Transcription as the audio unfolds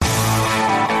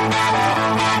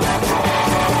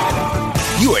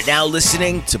You are now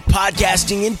listening to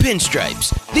Podcasting in Pinstripes,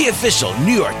 the official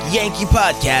New York Yankee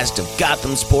podcast of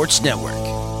Gotham Sports Network.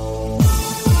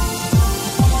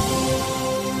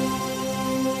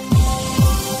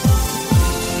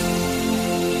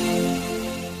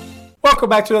 Welcome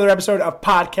back to another episode of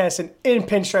Podcasting in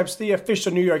Pinstripes, the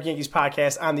official New York Yankees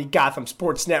podcast on the Gotham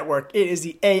Sports Network. It is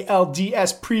the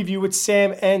ALDS preview with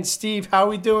Sam and Steve. How are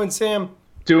we doing, Sam?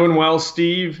 Doing well,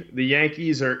 Steve. The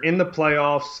Yankees are in the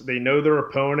playoffs. They know their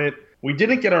opponent. We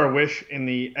didn't get our wish in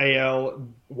the AL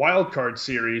wildcard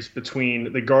series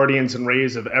between the Guardians and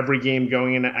Rays of every game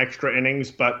going into extra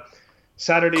innings, but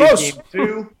Saturday's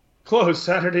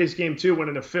game two went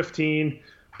into 15.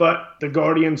 But the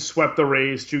Guardians swept the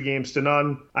Rays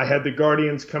 2-0. I had the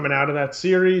Guardians coming out of that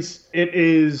series. It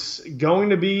is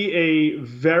going to be a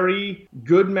very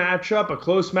good matchup, a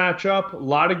close matchup. A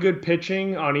lot of good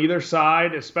pitching on either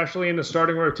side, especially in the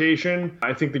starting rotation.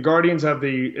 I think the Guardians have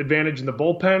the advantage in the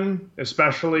bullpen,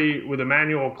 especially with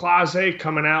Emmanuel Clase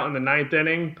coming out in the ninth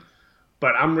inning.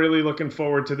 But I'm really looking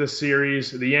forward to this series.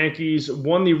 The Yankees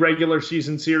won the regular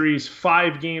season series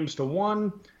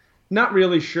 5-1. Not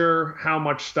really sure how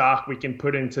much stock we can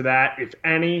put into that, if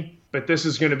any, but this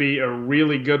is going to be a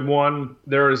really good one.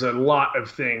 There is a lot of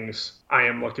things I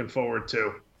am looking forward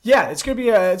to. Yeah, it's going to be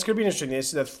interesting. This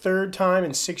is the third time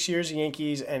in 6 years the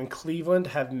Yankees and Cleveland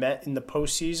have met in the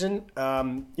postseason.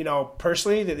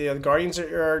 Personally, the Guardians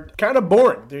are kind of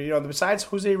boring. Besides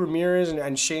Jose Ramirez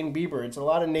and Shane Bieber, it's a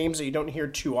lot of names that you don't hear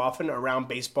too often around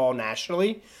baseball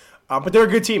nationally, but they're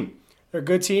a good team. They're a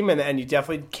good team, and you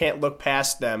definitely can't look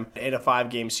past them in a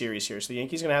 5-game series here. So the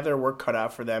Yankees are going to have their work cut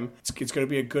out for them. It's going to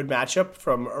be a good matchup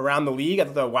from around the league. I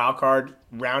thought the wild card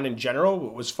round in general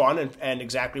was fun and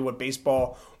exactly what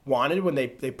baseball wanted when they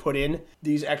put in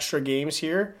these extra games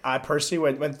here. I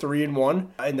personally went 3-1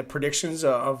 in the predictions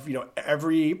of the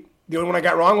only one I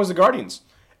got wrong was the Guardians.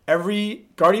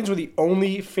 Guardians were the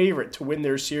only favorite to win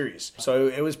their series. So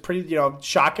it was pretty,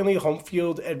 shockingly home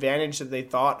field advantage that they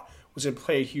thought was going to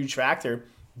play a huge factor,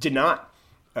 did not.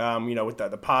 With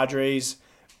the Padres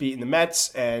beating the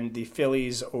Mets and the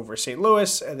Phillies over St.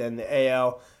 Louis, and then the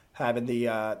AL having the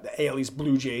AL East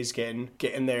Blue Jays getting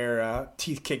their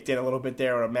teeth kicked in a little bit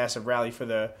there on a massive rally for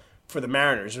the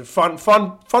Mariners. A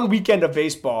fun weekend of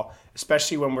baseball,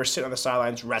 especially when we're sitting on the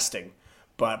sidelines resting.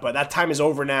 But that time is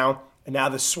over now, and now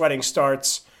the sweating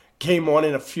starts. Game one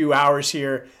in a few hours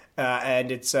here,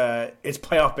 and it's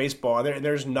playoff baseball, and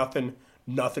there's nothing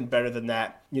better than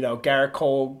that. Garrett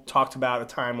Cole talked about a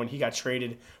time when he got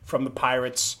traded from the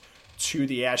Pirates to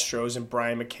the Astros, and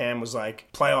Brian McCann was like,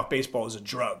 playoff baseball is a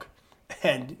drug.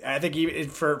 And I think even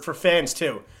for fans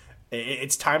too,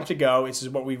 it's time to go. This is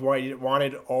what we've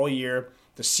wanted all year.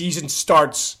 The season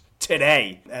starts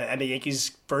today, and the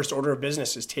Yankees' first order of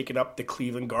business is taking up the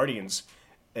Cleveland Guardians.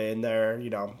 And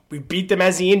we beat them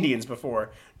as the Indians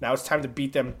before. Now it's time to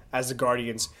beat them as the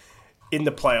Guardians in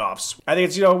the playoffs. I think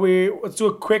it's, let's do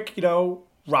a quick,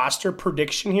 roster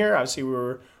prediction here. Obviously, we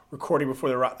were recording before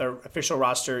the official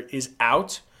roster is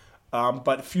out.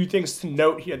 But a few things to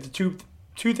note here. The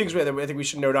two things that I think we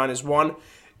should note on is, one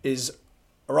is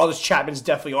Aroldis Chapman's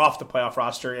definitely off the playoff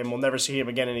roster, and we'll never see him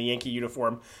again in a Yankee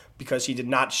uniform because he did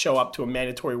not show up to a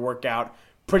mandatory workout,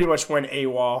 pretty much went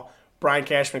AWOL. Brian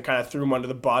Cashman kind of threw him under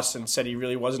the bus and said he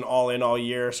really wasn't all in all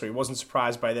year, so he wasn't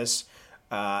surprised by this.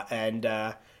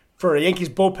 For a Yankees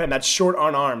bullpen that's short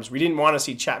on arms, we didn't want to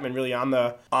see Chapman really on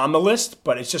the list,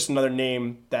 but it's just another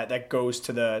name that goes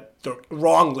to the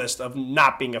wrong list of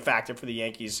not being a factor for the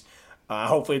Yankees.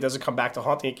 Hopefully it doesn't come back to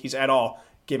haunt the Yankees at all,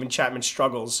 given Chapman's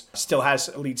struggles. Still has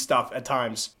elite stuff at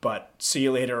times, but see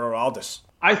you later, Aroldis.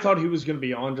 I thought he was going to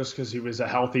be on just because he was a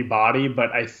healthy body,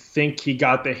 but I think he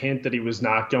got the hint that he was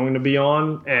not going to be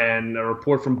on. And a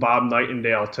report from Bob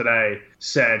Nightingale today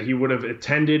said he would have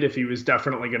attended if he was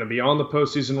definitely going to be on the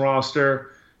postseason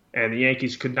roster. And the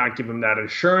Yankees could not give him that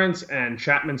assurance. And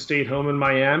Chapman stayed home in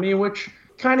Miami, which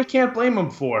kind of can't blame him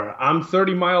for. I'm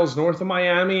 30 miles north of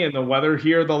Miami, and the weather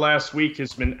here the last week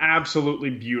has been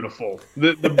absolutely beautiful.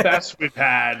 The best we've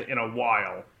had in a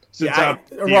while.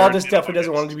 Aroldis definitely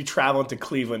doesn't want to be traveling to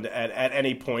Cleveland at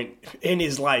any point in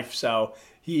his life. So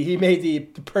he made the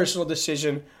personal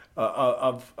decision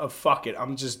of fuck it,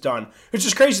 I'm just done. It's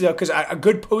just crazy though, because a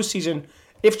good postseason,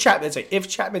 if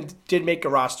Chapman did make a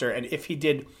roster and if he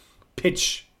did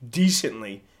pitch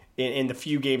decently in the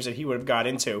few games that he would have got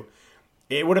into,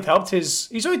 it would have helped his.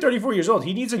 He's only 34 years old.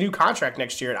 He needs a new contract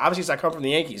next year, and obviously it's not coming from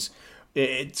the Yankees.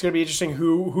 It's going to be interesting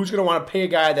who's going to want to pay a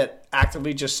guy that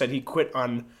actively just said he quit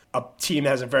on a team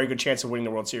that has a very good chance of winning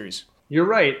the World Series. You're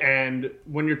right. And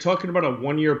when you're talking about a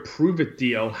one-year prove-it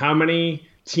deal, how many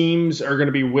teams are going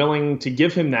to be willing to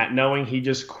give him that, knowing he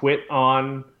just quit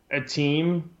on a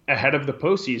team ahead of the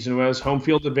postseason who has home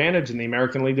field advantage in the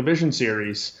American League Division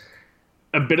Series.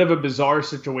 A bit of a bizarre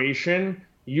situation.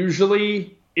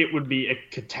 Usually it would be a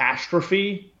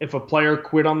catastrophe if a player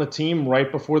quit on the team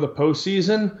right before the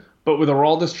postseason. But with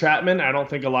Aroldis Chapman, I don't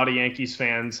think a lot of Yankees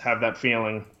fans have that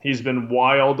feeling. He's been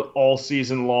wild all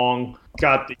season long.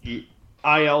 Got the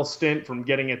IL stint from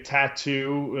getting a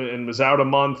tattoo and was out a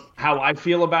month. How I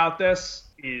feel about this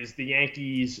is the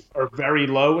Yankees are very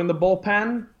low in the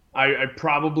bullpen. I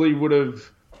probably would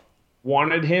have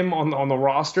wanted him on the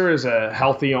roster as a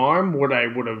healthy arm. What I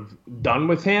would have done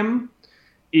with him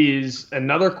is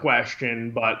another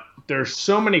question, but there's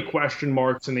so many question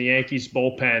marks in the Yankees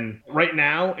bullpen right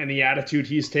now, and the attitude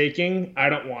he's taking, I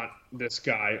don't want this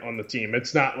guy on the team.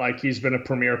 It's not like he's been a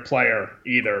premier player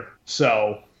either.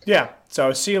 So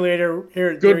see you later.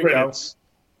 Here you go.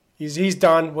 He's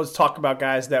done. Let's talk about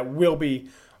guys that will be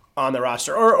on the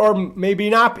roster or maybe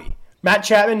not be. Matt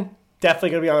Chapman, definitely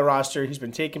going to be on the roster. He's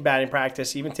been taking batting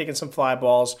practice, even taking some fly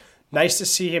balls. Nice to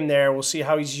see him there. We'll see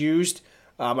how he's used.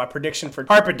 My prediction for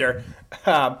Carpenter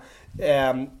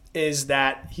is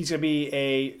that he's going to be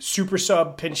a super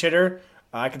sub pinch hitter.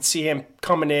 I could see him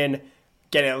coming in,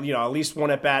 getting at least one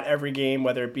at bat every game,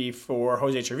 whether it be for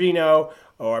Jose Trevino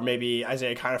or maybe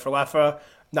Isaiah Kiner-Falefa.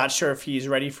 Not sure if he's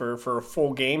ready for a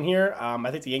full game here. I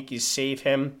think the Yankees save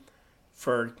him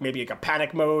for maybe like a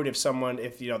panic mode if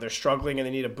they're struggling and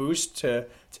they need a boost to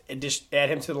add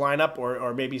him to the lineup,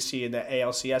 or maybe see in the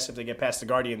ALCS if they get past the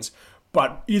Guardians.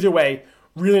 But either way,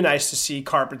 really nice to see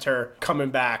Carpenter coming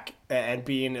back and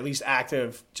being at least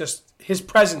active. Just his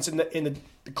presence in the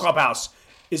clubhouse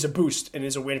is a boost and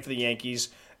is a win for the Yankees.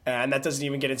 And that doesn't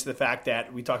even get into the fact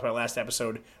that we talked about last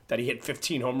episode that he hit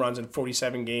 15 home runs in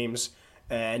 47 games,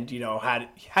 and he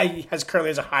currently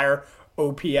has a higher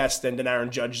OPS than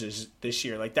Aaron Judge this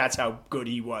year. Like, that's how good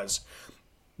he was.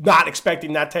 Not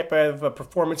expecting that type of a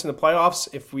performance in the playoffs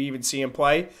if we even see him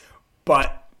play,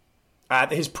 but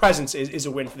his presence is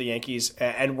a win for the Yankees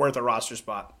and worth a roster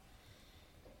spot.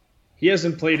 He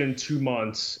hasn't played in 2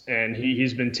 months, and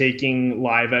he's been taking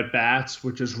live at-bats,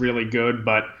 which is really good,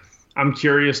 but I'm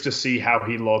curious to see how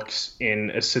he looks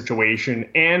in a situation,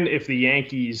 and if the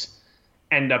Yankees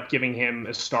end up giving him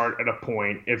a start at a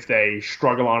point, if they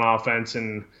struggle on offense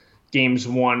in games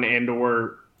 1 and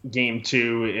or game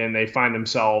 2, and they find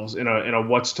themselves in a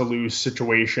what's-to-lose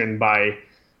situation by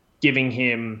giving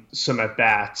him some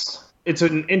at-bats. It's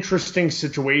an interesting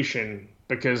situation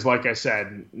because, like I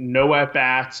said, no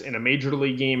at-bats in a major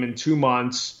league game in 2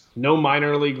 months, no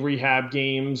minor league rehab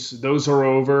games. Those are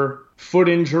over. Foot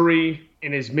injury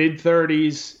in his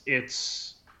mid-30s.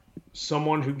 It's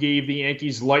someone who gave the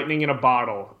Yankees lightning in a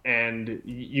bottle. And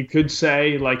you could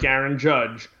say, like Aaron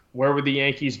Judge, where would the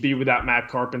Yankees be without Matt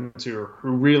Carpenter,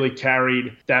 who really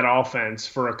carried that offense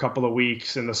for a couple of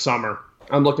weeks in the summer?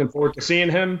 I'm looking forward to seeing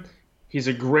him. He's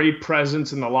a great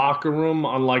presence in the locker room,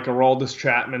 unlike Aroldis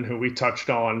Chapman, who we touched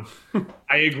on.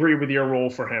 I agree with your role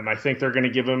for him. I think they're going to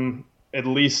give him at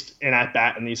least an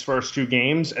at-bat in these first 2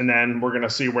 games, and then we're going to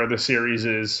see where the series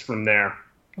is from there.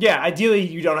 Yeah, ideally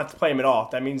you don't have to play him at all.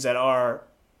 That means that our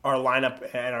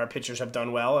lineup and our pitchers have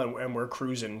done well, and we're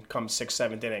cruising come 6th,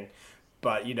 7th inning.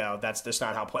 But, that's just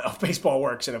not how playoff baseball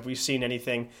works. And if we've seen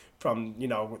anything from,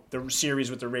 the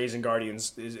series with the Rays and Guardians,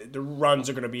 the runs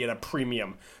are going to be at a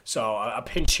premium. So a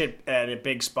pinch hit at a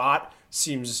big spot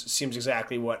seems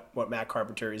exactly what Matt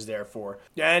Carpenter is there for.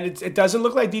 And it doesn't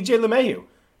look like DJ LeMahieu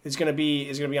is going to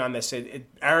be on this.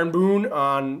 Aaron Boone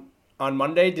on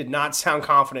Monday did not sound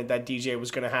confident that DJ was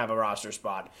going to have a roster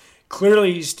spot.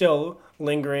 Clearly, he's still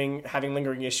having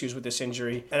lingering issues with this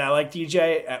injury. And I like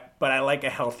DJ, but I like a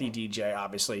healthy DJ,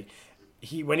 obviously.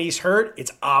 When he's hurt,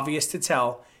 it's obvious to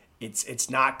tell. It's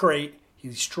not great.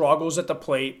 He struggles at the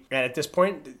plate. And at this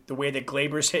point, the way that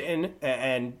Glaber's hitting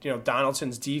and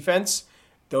Donaldson's defense,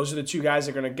 those are the 2 guys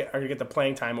that are going to get the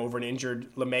playing time over an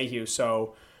injured LeMahieu.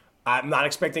 So I'm not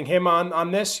expecting him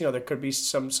on this. There could be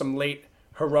some late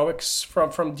heroics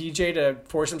from DJ to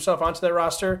force himself onto the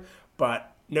roster. But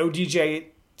no DJ,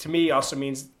 to me, also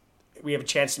means we have a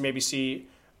chance to maybe see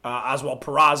Oswald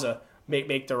Peraza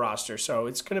make the roster. So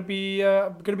it's going to be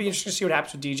interesting to see what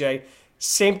happens with DJ.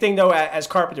 Same thing, though, as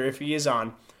Carpenter, if he is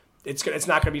on. It's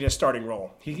not going to be the starting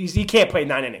role. He can't play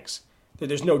 9 innings.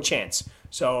 There's no chance.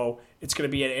 So it's going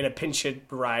to be in a pinch hit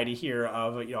variety here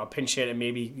of a pinch hit, and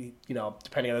maybe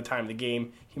depending on the time of the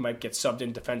game, he might get subbed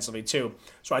in defensively too.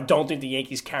 So I don't think the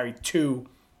Yankees carry 2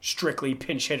 strictly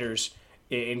pinch hitters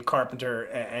in Carpenter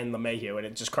and LeMahieu,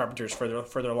 and Carpenter's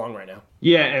further along right now.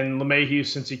 Yeah, and LeMahieu,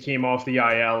 since he came off the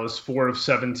IL, is 4 of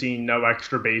 17, no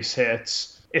extra base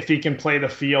hits. if he can play the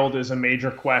field is a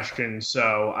major question.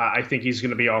 So I think he's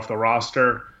going to be off the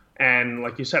roster. And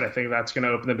like you said, I think that's going to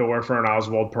open the door for an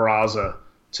Oswald Peraza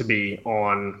to be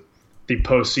on the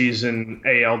postseason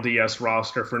ALDS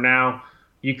roster. For now,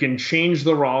 you can change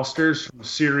the rosters from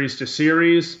series to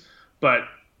series, but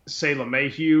say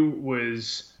LeMahieu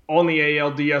was on the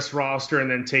ALDS roster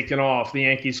and then taken off, the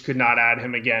Yankees could not add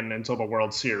him again until the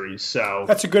World Series. So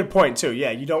that's a good point too.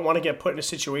 Yeah, you don't want to get put in a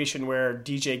situation where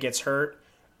DJ gets hurt,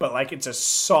 but like it's a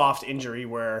soft injury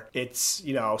where it's,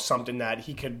 something that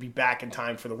he could be back in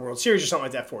time for the World Series or something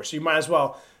like that for. So you might as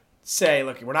well say,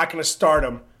 look, we're not going to start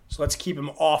him, so let's keep him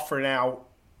off for now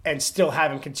and still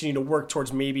have him continue to work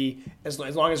towards maybe, as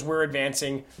long as we're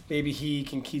advancing, maybe he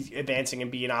can keep advancing and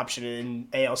be an option in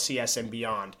ALCS and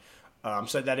beyond.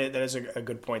 So that is a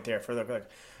good point there.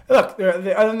 Look, other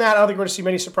than that, I don't think we're going to see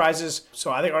many surprises.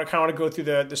 So I think I kind of want to go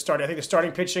through the start. I think the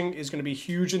starting pitching is going to be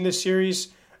huge in this series.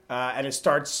 And it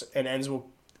starts and ends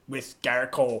with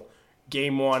Garrett Cole.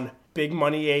 Game 1, big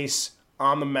money ace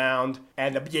on the mound.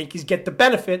 And the Yankees get the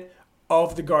benefit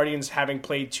of the Guardians having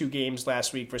played 2 games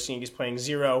last week versus Yankees playing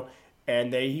 0.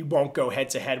 And he won't go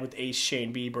head-to-head with ace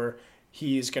Shane Bieber.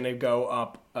 He is going to go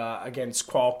up against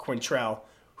Qual Quintrell,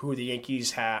 who the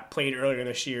Yankees played earlier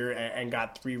this year and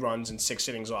got 3 runs and 6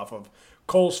 innings off of.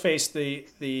 Cole's faced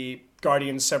the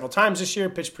Guardians several times this year,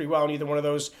 pitched pretty well in either one of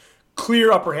those.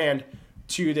 Clear upper hand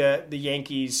to the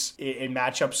Yankees in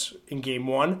matchups in Game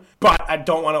 1. But I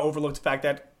don't want to overlook the fact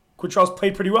that Quintrell's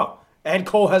played pretty well. And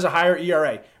Cole has a higher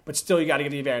ERA. But still, you got to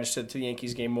give the advantage to the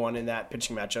Yankees Game 1 in that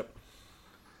pitching matchup.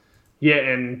 Yeah,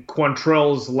 and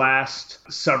Quintrell's last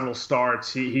several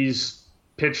starts, he's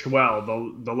pitched well.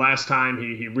 The last time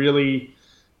he really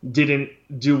didn't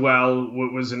do well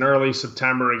was in early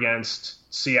September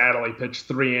against Seattle. He pitched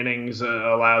 3 innings,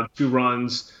 allowed 2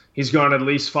 runs. He's gone at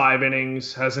least 5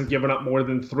 innings, hasn't given up more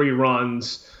than 3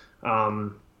 runs.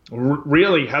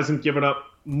 Really hasn't given up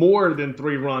more than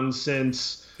 3 runs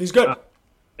since he's good.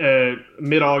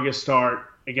 Mid-August start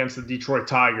against the Detroit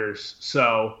Tigers.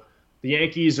 So the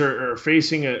Yankees are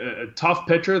facing a tough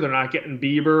pitcher. They're not getting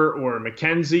Bieber or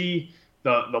McKenzie,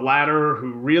 the latter,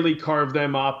 who really carved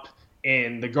them up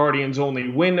in the Guardians' only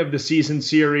win of the season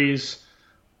series.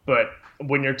 But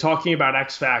when you're talking about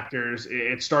X factors,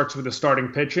 it starts with the starting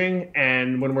pitching.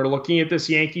 And when we're looking at this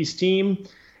Yankees team,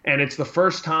 and it's the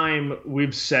first time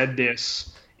we've said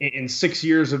this in 6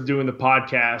 years of doing the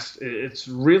podcast, it's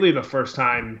really the first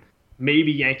time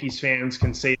maybe Yankees fans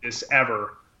can say this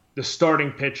ever. The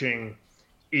starting pitching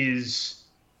is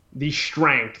the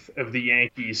strength of the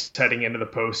Yankees heading into the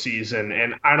postseason,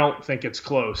 and I don't think it's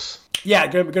close. Yeah,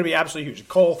 going to be absolutely huge.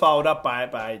 Cole followed up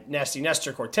by Nasty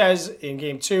Nestor Cortez in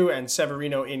Game 2 and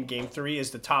Severino in Game 3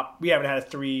 is the top. We haven't had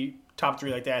a top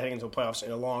three like that, I think, until playoffs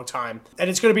in a long time. And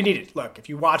it's going to be needed. Look, if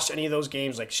you watched any of those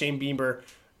games, like Shane Bieber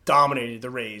dominated the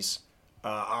Rays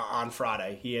on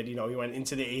Friday. He went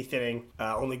into the 8th inning,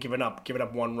 only giving up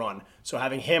 1 run. So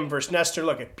having him versus Nestor,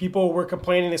 look, if people were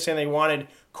complaining and saying they wanted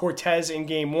Cortez in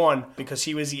Game 1 because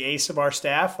he was the ace of our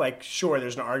staff, like, sure,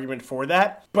 there's an argument for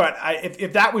that. But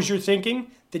if that was your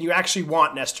thinking, then you actually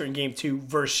want Nestor in Game 2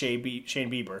 versus Shane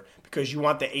Bieber because you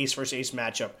want the ace versus ace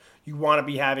matchup. You want to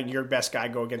be having your best guy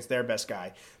go against their best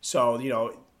guy. So,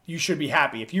 you should be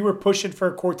happy. If you were pushing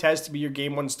for Cortez to be your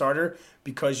Game 1 starter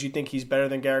because you think he's better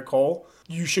than Garrett Cole,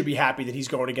 you should be happy that he's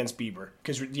going against Bieber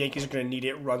because the Yankees are going to need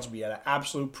it. Runs will be at an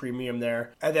absolute premium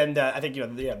there. And then I think,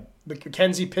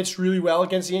 McKenzie pitched really well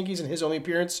against the Yankees in his only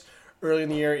appearance early in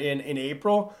the year in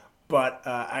April. But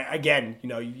I'm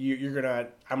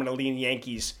gonna lean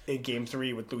Yankees in Game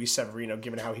 3 with Luis Severino,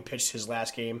 given how he pitched his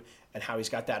last game and how he's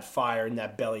got that fire in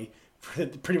that belly for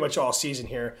pretty much all season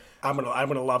here. I'm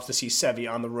gonna love to see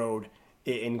Sevy on the road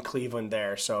in Cleveland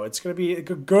there. So it's gonna be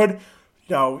good.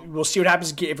 We'll see what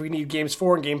happens if we need Games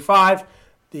 4 and Game 5.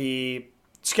 The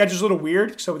schedule's a little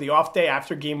weird. So with the off day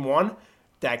after Game 1,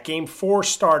 that Game 4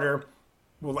 starter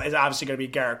is obviously going to be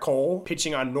Garrett Cole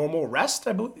pitching on normal rest,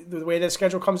 I believe, the way that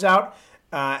schedule comes out.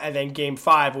 And then Game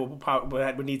 5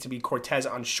 would need to be Cortez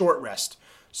on short rest.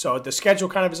 So the schedule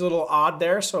kind of is a little odd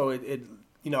there. So it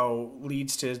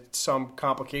leads to some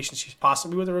complications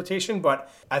possibly with the rotation. But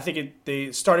I think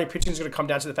the starting pitching is going to come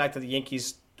down to the fact that the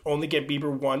Yankees only get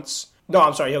Bieber once. No,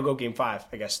 I'm sorry, he'll go Game 5,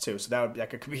 I guess, too. So that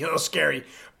could be a little scary.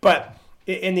 But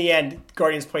in the end,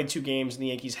 Guardians played 2 games and the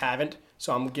Yankees haven't.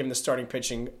 So I'm giving the starting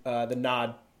pitching the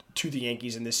nod to the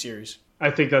Yankees in this series.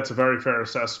 I think that's a very fair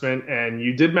assessment. And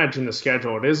you did mention the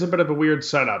schedule. It is a bit of a weird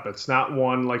setup. It's not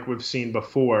one like we've seen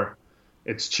before.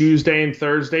 It's Tuesday and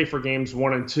Thursday for Games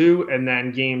 1 and 2, and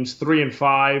then Games 3 and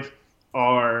 5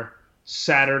 are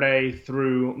Saturday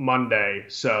through Monday,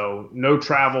 so no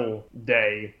travel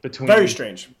day between. Very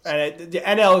strange. And the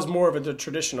NL is more of a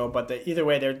traditional, but either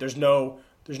way, there's no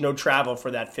travel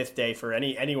for that fifth day for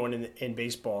anyone in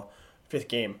baseball, fifth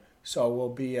game. So we'll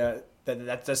be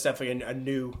that's definitely a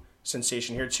new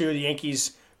sensation here too. The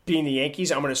Yankees being the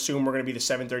Yankees, I'm going to assume we're going to be the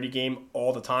 7:30 game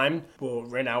all the time. Well,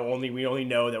 right now we only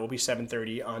know that we'll be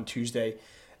 7:30 on Tuesday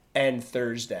and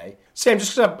Thursday. Sam,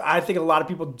 just because I think a lot of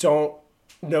people don't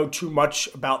know too much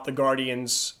about the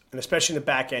Guardians, and especially in the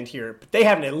back end here, but they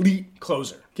have an elite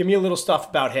closer. Give me a little stuff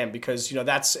about him, because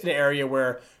that's an area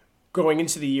where going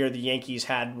into the year the Yankees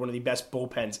had one of the best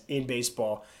bullpens in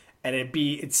baseball, and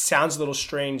it sounds a little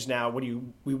strange now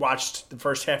when we watched the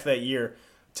first half of that year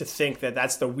to think that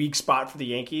that's the weak spot for the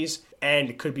Yankees, and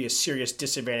it could be a serious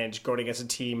disadvantage going against a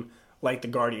team like the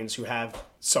Guardians who have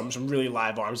some really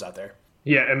live arms out there.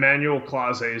 Yeah, Emmanuel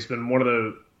Clase has been one of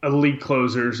the elite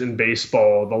closers in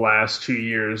baseball the last 2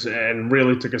 years and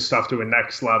really took his stuff to a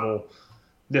next level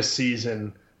this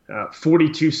season.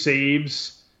 42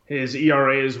 saves. His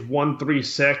ERA is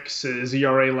 1.36. His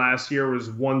ERA last year was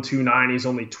 1.29. He's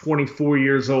only 24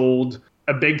 years old.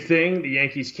 A big thing, the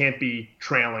Yankees can't be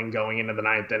trailing going into the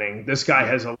ninth inning. This guy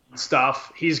has elite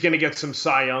stuff. He's going to get some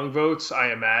Cy Young votes,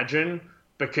 I imagine,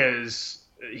 because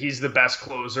he's the best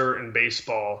closer in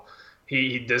baseball.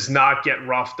 He does not get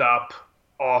roughed up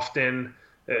often.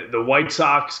 The White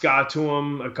Sox got to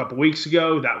him a couple weeks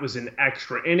ago. That was in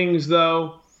extra innings,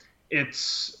 though.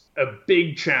 It's a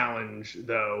big challenge,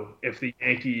 though, if the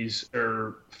Yankees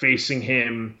are facing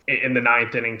him in the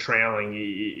ninth inning trailing.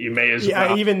 You may as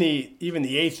well. Even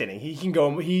the eighth inning, he can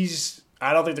go.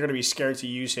 I don't think they're going to be scared to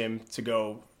use him to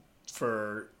go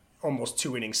for almost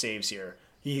 2 inning saves here.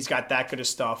 He's got that good of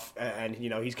stuff, and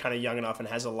he's kind of young enough and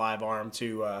has a live arm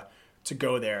to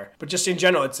go there. But just in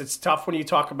general, it's tough when you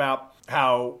talk about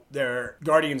how their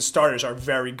Guardians starters are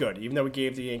very good. Even though we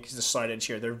gave the Yankees the slight edge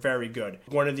here, they're very good.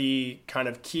 One of the kind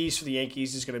of keys for the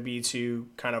Yankees is going to be to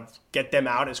kind of get them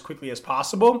out as quickly as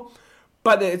possible.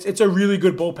 But it's a really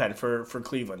good bullpen for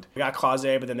Cleveland. They got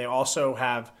Clase, but then they also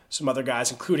have some other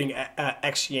guys, including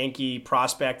ex-Yankee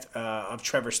prospect of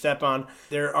Trevor Stepan.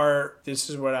 This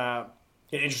is what an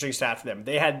interesting stat for them.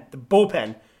 They had the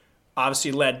bullpen,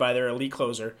 obviously led by their elite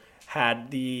closer,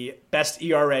 had the best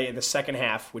ERA in the second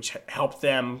half, which helped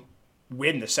them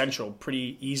win the Central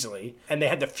pretty easily. And they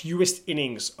had the fewest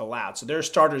innings allowed. So their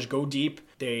starters go deep.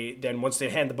 Then once they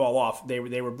hand the ball off, they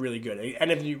were really good.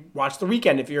 And if you watch the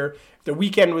weekend, if the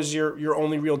weekend was your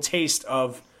only real taste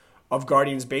of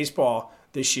Guardians baseball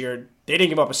this year, they didn't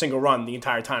give up a single run the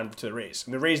entire time to the Rays.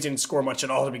 And the Rays didn't score much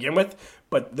at all to begin with,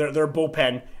 but their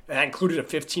bullpen, that included a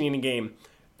 15-inning game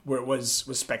where it was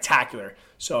spectacular.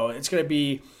 So it's going to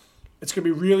be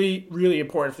really, really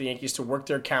important for the Yankees to work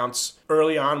their counts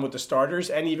early on with the starters,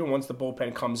 and even once the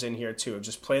bullpen comes in here too.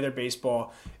 Just play their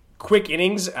baseball. Quick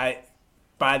innings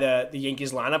by the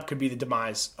Yankees lineup could be the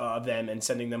demise of them and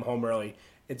sending them home early.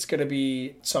 It's going to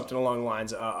be something along the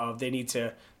lines of they need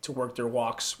to work their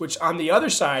walks, which on the other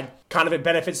side, kind of it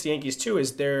benefits the Yankees too,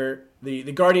 is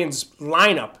the Guardians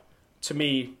lineup, to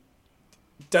me,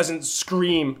 doesn't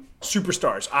scream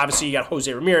superstars. Obviously, you got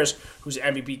Jose Ramirez, who's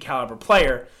an MVP caliber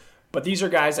player, but these are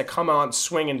guys that come on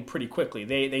swinging pretty quickly.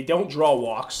 They don't draw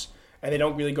walks, and they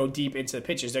don't really go deep into the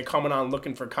pitches. They're coming on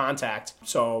looking for contact.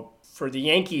 So for the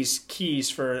Yankees, keys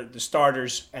for the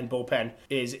starters and bullpen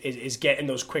is getting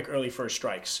those quick early first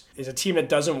strikes. It's a team that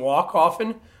doesn't walk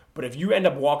often, but if you end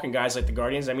up walking guys like the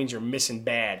Guardians, that means you're missing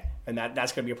bad, and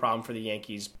that's going to be a problem for the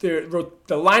Yankees. The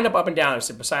lineup up and down,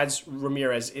 besides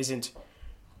Ramirez, isn't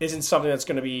something that's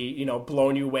going to be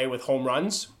blowing you away with home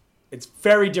runs. It's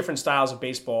very different styles of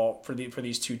baseball for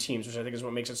these two teams, which I think is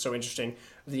what makes it so interesting.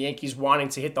 The Yankees wanting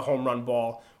to hit the home run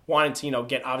ball, wanting to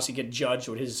get Judge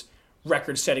with his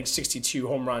record-setting 62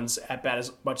 home runs at bat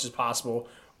as much as possible,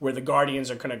 where the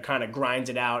Guardians are going to kind of grind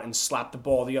it out and slap the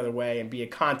ball the other way and be a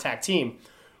contact team,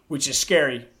 which is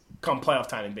scary come playoff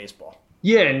time in baseball.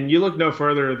 Yeah, and you look no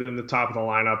further than the top of the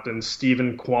lineup than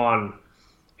Steven Kwan.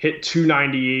 Hit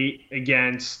 .298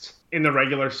 against in the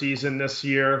regular season this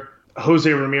year.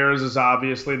 Jose Ramirez is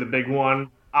obviously the big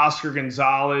one. Oscar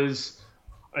Gonzalez,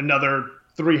 another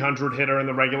 300 hitter in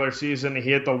the regular season. He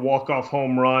hit the walk-off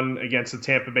home run against the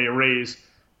Tampa Bay Rays.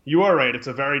 You are right. It's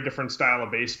a very different style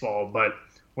of baseball. But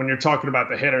when you're talking about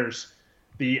the hitters,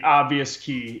 the obvious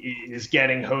key is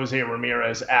getting Jose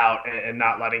Ramirez out and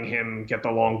not letting him get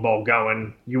the long ball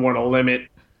going. You want to limit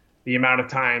the amount of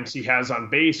times he has on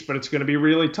base, but it's going to be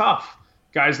really tough.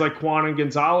 Guys like Kwan and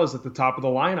Gonzalez at the top of the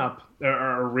lineup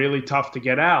are really tough to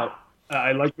get out.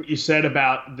 I like what you said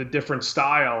about the different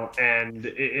style, and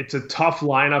it's a tough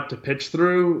lineup to pitch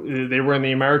through. They were in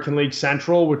the American League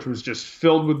Central, which was just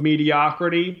filled with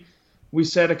mediocrity, we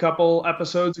said a couple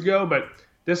episodes ago, but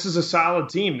this is a solid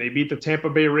team. They beat the Tampa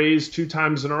Bay Rays 2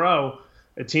 times in a row,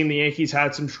 a team the Yankees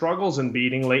had some struggles in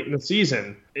beating late in the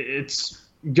season. It's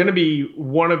going to be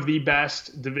one of the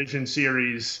best division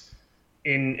series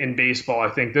in baseball, I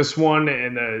think. This one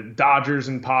and the Dodgers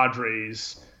and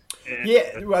Padres.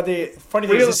 Yeah, well, the funny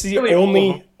thing is this is the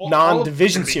only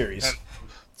non-division series.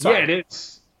 Yeah, it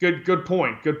is. Good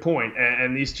point.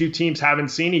 And these two teams haven't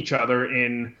seen each other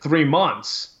in 3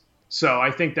 months. So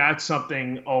I think that's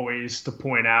something always to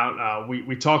point out.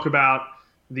 We talk about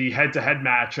the head-to-head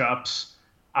matchups.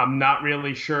 I'm not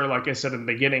really sure, like I said in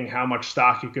the beginning, how much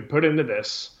stock you could put into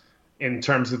this in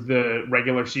terms of the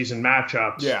regular season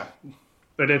matchups. Yeah.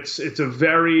 But it's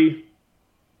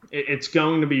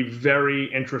going to be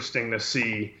very interesting to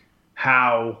see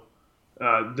how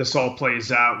this all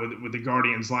plays out with the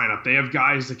Guardians lineup. They have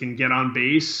guys that can get on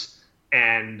base,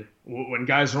 and when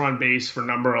guys are on base for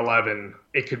number 11,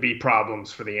 it could be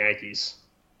problems for the Yankees.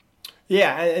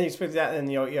 Yeah, and you expect that,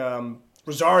 and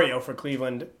Rosario for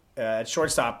Cleveland at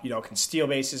shortstop, can steal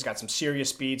bases, got some serious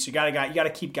speed. So you got to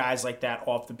keep guys like that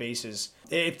off the bases.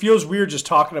 It feels weird just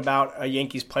talking about a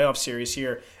Yankees playoff series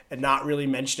here and not really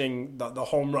mentioning the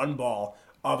home run ball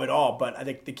of it all. But I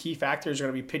think the key factors are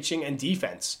going to be pitching and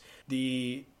defense.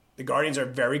 The Guardians are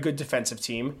a very good defensive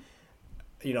team.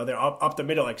 They're up the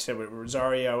middle, like I said, with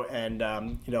Rosario and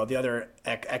the other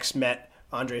ex-Met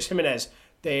Andres Jimenez.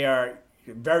 They are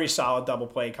very solid double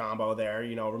play combo there.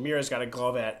 Ramirez got a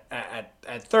glove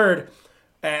at third,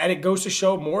 and it goes to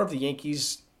show more of the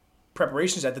Yankees'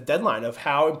 preparations at the deadline of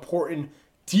how important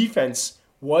defense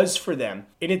was for them.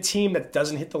 In a team that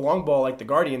doesn't hit the long ball like the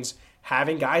Guardians,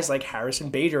 having guys like Harrison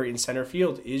Bader in center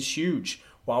field is huge.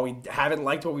 While we haven't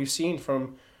liked what we've seen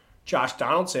from Josh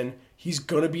Donaldson, he's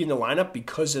going to be in the lineup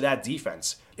because of that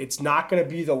defense. It's not going to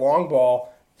be the long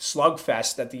ball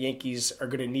slugfest that the Yankees are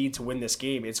going to need to win this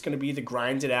game. It's going to be the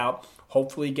grind it out,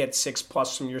 hopefully get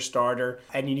 6+ from your starter,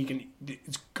 and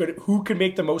who can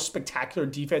make the most spectacular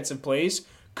defensive plays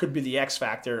could be the X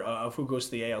factor of who goes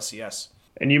to the ALCS.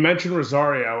 And you mentioned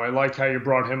Rosario. I like how you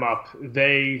brought him up.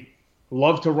 They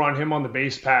love to run him on the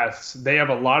base paths. They have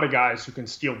a lot of guys who can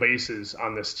steal bases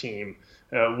on this team,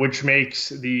 which makes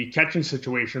the catching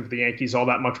situation for the Yankees all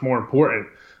that much more important.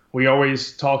 We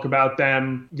always talk about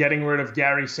them getting rid of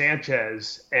Gary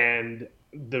Sanchez and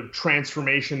the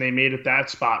transformation they made at that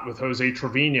spot with Jose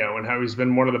Trevino and how he's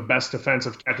been one of the best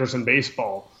defensive catchers in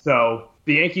baseball. So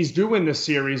the Yankees do win this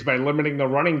series by limiting the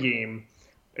running game.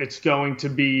 It's going to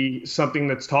be something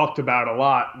that's talked about a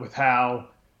lot with how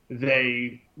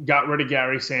they got rid of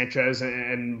Gary Sanchez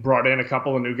and brought in a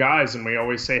couple of new guys. And we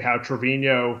always say how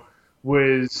Trevino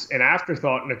was an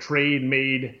afterthought in a trade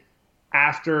made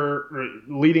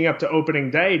leading up to opening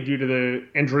day due to the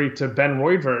injury to Ben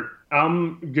Roivert.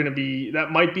 That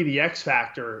might be the X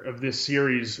factor of this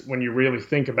series when you really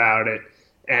think about it.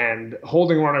 And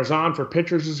holding runners on for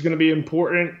pitchers is going to be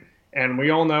important. And we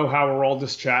all know how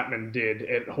Aroldis Chapman did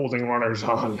at holding runners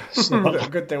on. So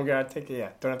good thing we got to take it. Yeah,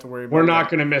 don't have to worry about it. We're not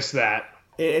going to miss that.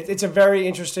 It's a very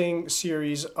interesting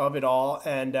series of it all.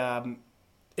 And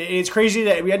it's crazy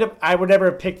that I would never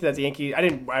have picked that the Yankees. I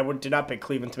did not pick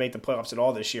Cleveland to make the playoffs at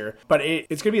all this year. But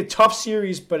it's going to be a tough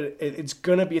series. But it's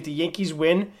going to be, if the Yankees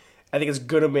win, I think it's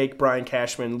going to make Brian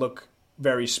Cashman look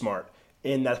very smart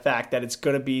in that fact that it's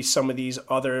going to be some of these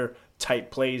other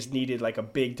type plays needed, like a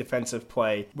big defensive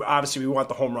play. Obviously, we want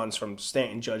the home runs from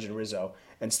Stanton, Judge, and Rizzo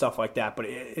and stuff like that. But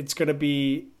it's going to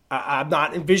be. I'm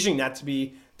not envisioning that to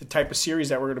be the type of series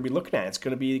that we're going to be looking at. It's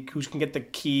going to be who can get the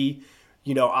key,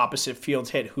 opposite field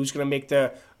hit. Who's going to make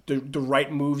the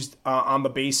right moves on the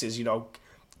bases.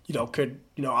 Could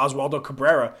Oswaldo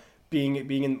Cabrera being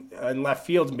in left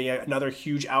field and being another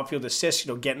huge outfield assist.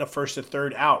 Getting a first to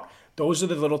third out. Those are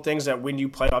the little things that win you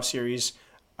playoff series.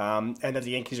 And that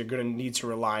the Yankees are going to need to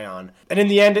rely on. And in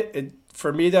the end,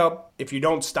 for me, though, if you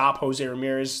don't stop Jose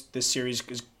Ramirez, this series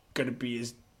is going to be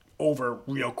over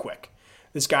real quick.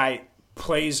 This guy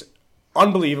plays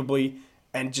unbelievably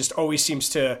and just always seems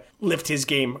to lift his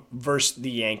game versus the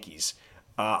Yankees.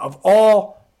 Of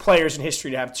all players in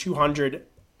history to have 200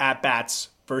 at-bats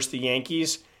versus the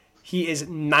Yankees, he is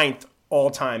 9th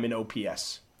all-time in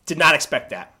OPS. Did not expect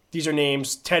that. These are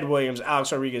names: Ted Williams,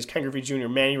 Alex Rodriguez, Ken Griffey Jr.,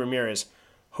 Manny Ramirez.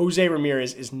 Jose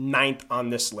Ramirez is 9th on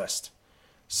this list.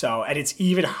 So, and it's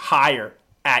even higher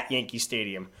at Yankee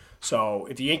Stadium. So,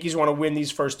 if the Yankees want to win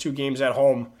these first 2 games at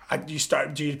home,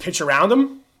 do you pitch around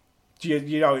them?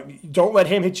 don't let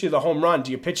him hit you the home run.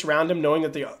 Do you pitch around him knowing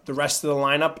that the rest of the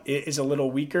lineup is a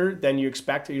little weaker than you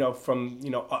expect, from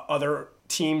other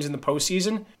teams in the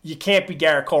postseason? You can't be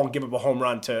Garrett Cole and give up a home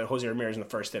run to Jose Ramirez in the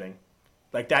first inning.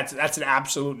 Like that's an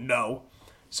absolute no.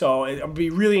 So it'll be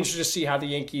really interesting to see how the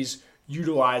Yankees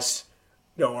utilize,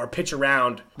 or pitch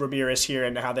around Ramirez here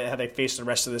and how they face the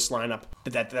rest of this lineup.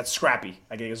 But that's scrappy,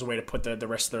 I think, is a way to put the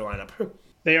rest of their lineup.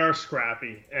 They are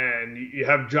scrappy, and you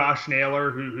have Josh Naylor,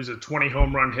 who's a 20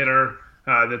 home run hitter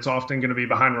that's often going to be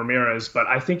behind Ramirez. But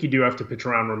I think you do have to pitch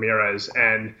around Ramirez,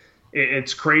 and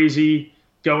it's crazy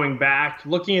going back,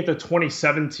 looking at the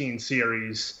 2017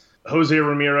 series. Jose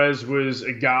Ramirez was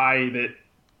a guy that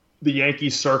the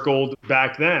Yankees circled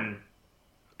back then.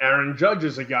 Aaron Judge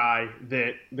is a guy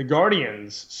that the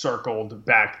Guardians circled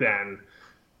back then.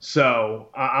 So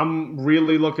I'm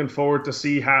really looking forward to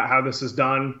see how this is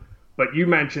done. But you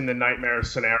mentioned the nightmare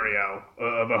scenario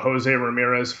of a Jose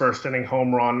Ramirez first inning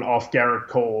home run off Garrett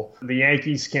Cole. The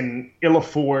Yankees can ill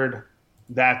afford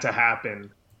that to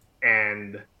happen.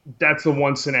 And that's the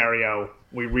one scenario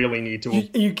we really need to.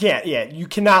 You can't, you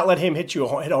cannot let him hit a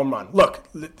home run. Look,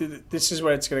 this is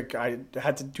what it's going to. I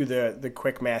had to do the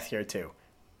quick math here too.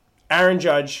 Aaron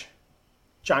Judge,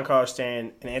 Giancarlo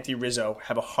Stanton, and Anthony Rizzo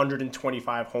have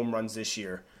 125 home runs this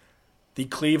year. The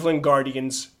Cleveland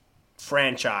Guardians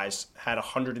franchise had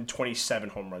 127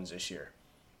 home runs this year.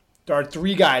 There are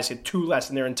 3 guys hit 2 less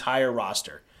in their entire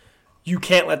roster. You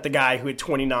can't let the guy who hit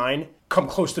 29 come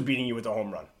close to beating you with a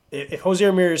home run. If Jose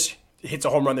Ramirez hits a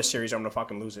home run this series, I'm going to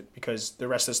fucking lose it because the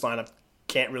rest of this lineup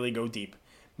can't really go deep.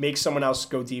 Make someone else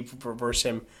go deep, reverse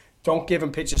him. Don't give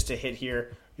him pitches to hit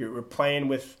here. You're playing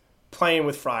with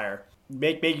Fryer.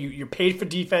 You're paid for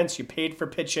defense. You're paid for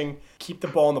pitching. Keep the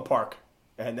ball in the park.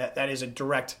 And that is a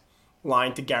direct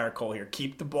line to Garrett Cole here.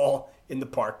 Keep the ball in the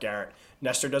park, Garrett.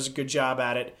 Nestor does a good job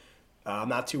at it. I'm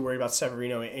not too worried about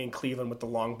Severino in Cleveland with the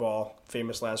long ball,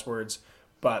 famous last words.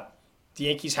 But the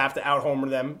Yankees have to out-homer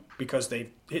them because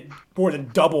they've hit more than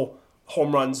double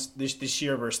home runs this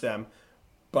year versus them.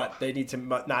 But they need to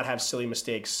not have silly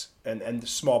mistakes and the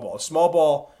small ball. Small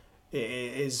ball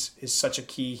is such a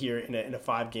key here in a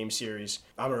 5-game series.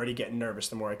 I'm already getting nervous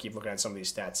the more I keep looking at some of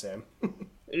these stats, Sam.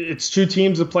 It's 2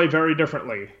 teams that play very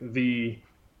differently. The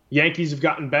Yankees have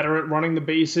gotten better at running the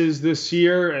bases this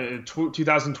year.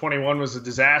 2021 was a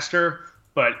disaster,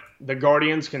 but the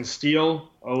Guardians can steal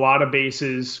a lot of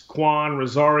bases. Kwan,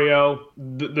 Rosario,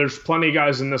 there's plenty of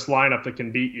guys in this lineup that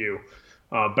can beat you.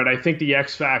 But I think the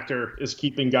X factor is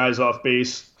keeping guys off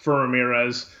base for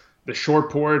Ramirez. The short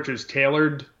porch is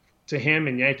tailored to him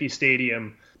in Yankee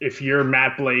Stadium. If you're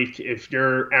Matt Blake, if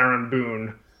you're Aaron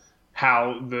Boone,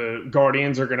 how the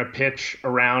Guardians are going to pitch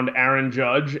around Aaron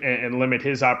Judge and limit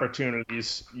his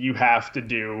opportunities, you have to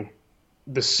do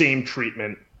the same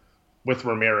treatment with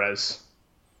Ramirez.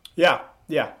 Yeah,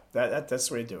 that's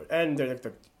the way to do it. And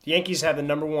the Yankees have the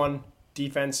number 1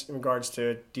 defense in regards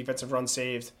to defensive runs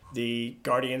saved. The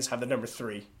Guardians have the number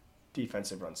 3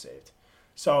 defensive runs saved.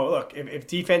 So, look, if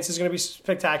defense is going to be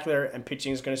spectacular and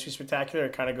pitching is going to be spectacular,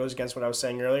 it kind of goes against what I was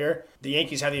saying earlier. The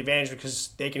Yankees have the advantage because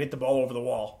they can hit the ball over the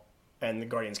wall, and the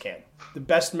Guardians can't. The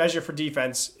best measure for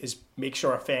defense is make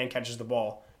sure a fan catches the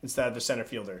ball instead of the center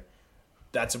fielder.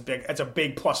 That's a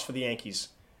big plus for the Yankees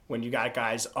when you got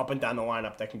guys up and down the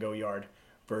lineup that can go yard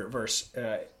versus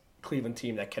Cleveland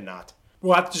team that cannot.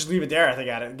 We'll have to just leave it there, I think,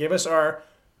 Adam. Give us our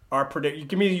prediction.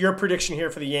 Give me your prediction here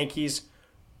for the Yankees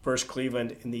versus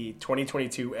Cleveland in the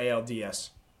 2022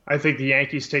 ALDS. I think the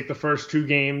Yankees take the first 2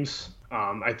 games.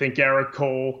 I think Garrett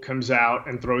Cole comes out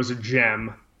and throws a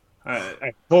gem.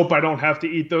 I hope I don't have to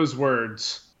eat those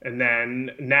words. And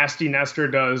then Nasty Nestor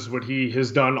does what he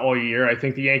has done all year. I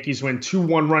think the Yankees win 2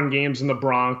 one-run games in the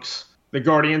Bronx. The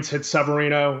Guardians hit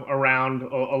Severino around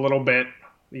a little bit.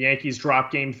 The Yankees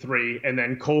drop game 3. And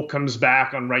then Cole comes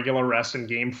back on regular rest in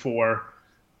game 4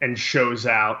 and shows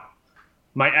out.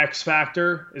 My X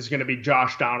factor is going to be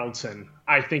Josh Donaldson.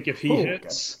 I think if he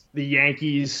hits, the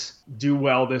Yankees do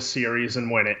well this series and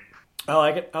win it. I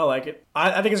like it.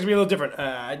 I think it's going to be a little different.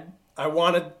 I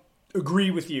want to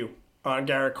agree with you on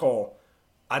Garrett Cole.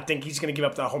 I think he's going to give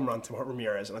up that home run to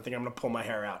Ramirez, and I think I'm going to pull my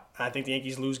hair out. I think the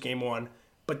Yankees lose game 1,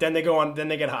 but then they go on. Then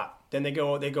they get hot. Then they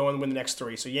go and win the next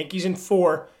 3. So Yankees in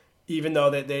 4, even though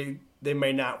they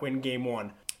may not win game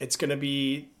 1. It's going to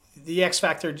be the X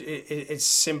factor. It's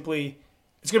simply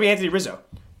it's going to be Anthony Rizzo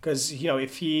because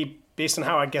if he, based on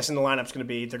how I guess in the lineup's going to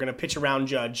be, they're going to pitch around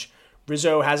Judge.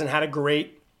 Rizzo hasn't had a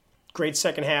great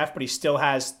second half, but he still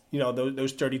has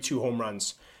those 32 home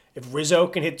runs. If Rizzo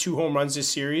can hit 2 home runs this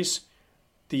series,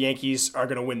 the Yankees are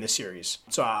going to win this series.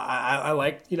 So I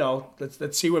like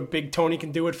let's see what Big Tony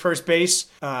can do at first base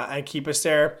and keep us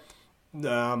there.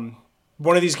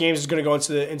 One of these games is going to go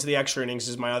into the extra innings.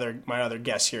 Is my other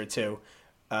guess here too.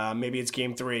 Maybe it's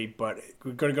game 3, but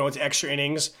we're going to go into extra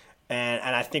innings,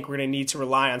 and I think we're going to need to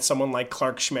rely on someone like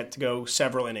Clark Schmidt to go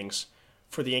several innings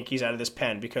for the Yankees out of this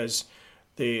pen, because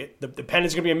the pen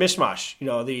is going to be a mishmash.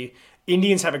 The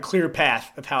Indians have a clear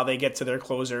path of how they get to their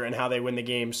closer and how they win the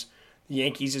games. The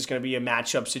Yankees is going to be a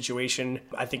matchup situation.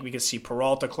 I think we could see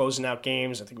Peralta closing out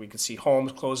games. I think we could see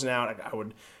Holmes closing out. I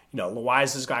would,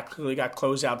 Loaiza's clearly got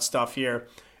closeout stuff here.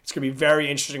 It's going to be very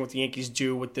interesting what the Yankees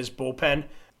do with this bullpen,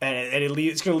 and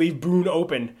it's going to leave Boone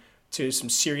open to some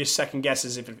serious second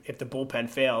guesses if the bullpen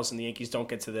fails and the Yankees don't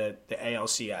get to the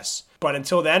ALCS. But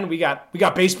until then, we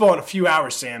got baseball in a few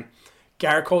hours, Sam.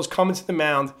 Garrett Cole's coming to the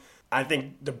mound. I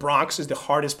think the Bronx is the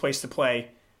hardest place to play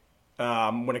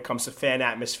when it comes to fan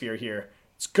atmosphere here.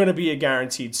 It's going to be a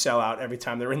guaranteed sellout every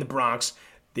time they're in the Bronx.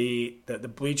 The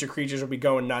bleacher creatures will be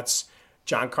going nuts.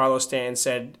 Giancarlo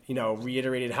Stanton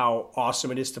reiterated how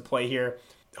awesome it is to play here.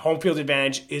 Home field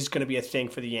advantage is going to be a thing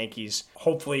for the Yankees,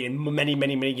 hopefully in many,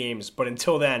 many, many games. But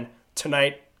until then,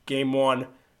 tonight, game 1,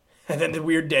 and then the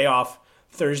weird day off,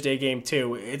 Thursday, game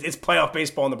 2. It's playoff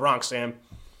baseball in the Bronx, Sam.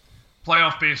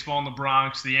 Playoff baseball in the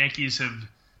Bronx. The Yankees have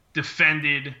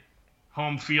defended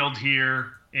home field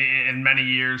here in many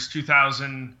years.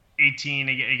 2018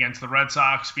 against the Red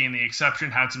Sox being the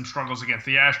exception, had some struggles against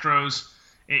the Astros.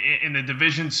 In the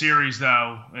division series,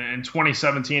 though, in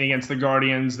 2017 against the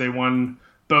Guardians, they won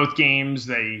both games.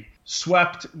 They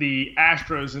swept the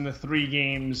Astros in the 3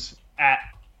 games at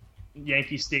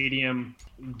Yankee Stadium.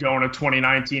 Going to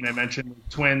 2019, I mentioned the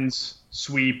Twins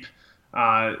sweep.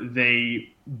 They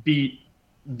beat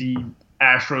the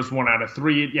Astros 1 out of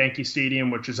 3 at Yankee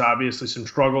Stadium, which is obviously some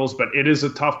struggles, but it is a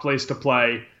tough place to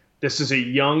play. This is a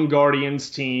young Guardians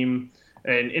team,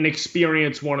 an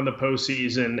inexperienced one in the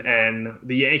postseason, and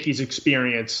the Yankees'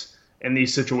 experience in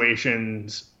these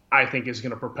situations, I think, is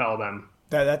going to propel them.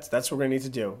 That's what we're going to need to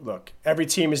do. Look, every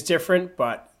team is different,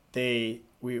 but we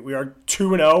are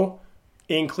 2-0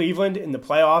 in Cleveland in the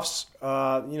playoffs.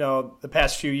 The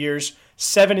past few years,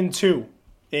 7-2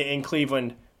 in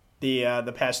Cleveland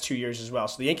the past 2 years as well.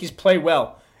 So the Yankees play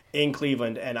well in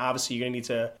Cleveland, and obviously you're going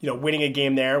to need to, winning a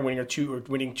game there, winning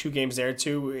 2 games there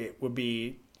too, it would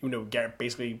be,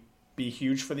 basically be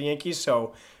huge for the Yankees.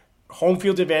 So home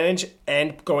field advantage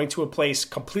and going to a place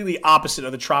completely opposite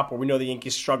of the Trop where we know the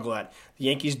Yankees struggle at. The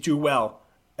Yankees do well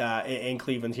in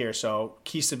Cleveland here. So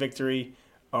keys to victory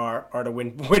are to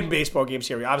win baseball games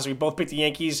here. Obviously, we both picked the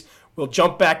Yankees. We'll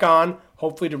jump back on,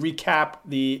 hopefully to recap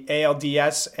the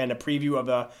ALDS and a preview of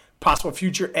the possible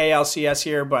future ALCS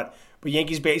here. But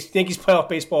Yankees playoff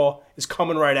baseball is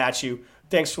coming right at you.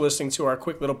 Thanks for listening to our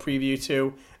quick little preview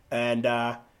too. And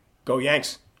go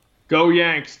Yanks. Go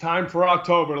Yanks. Time for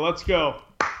October. Let's go.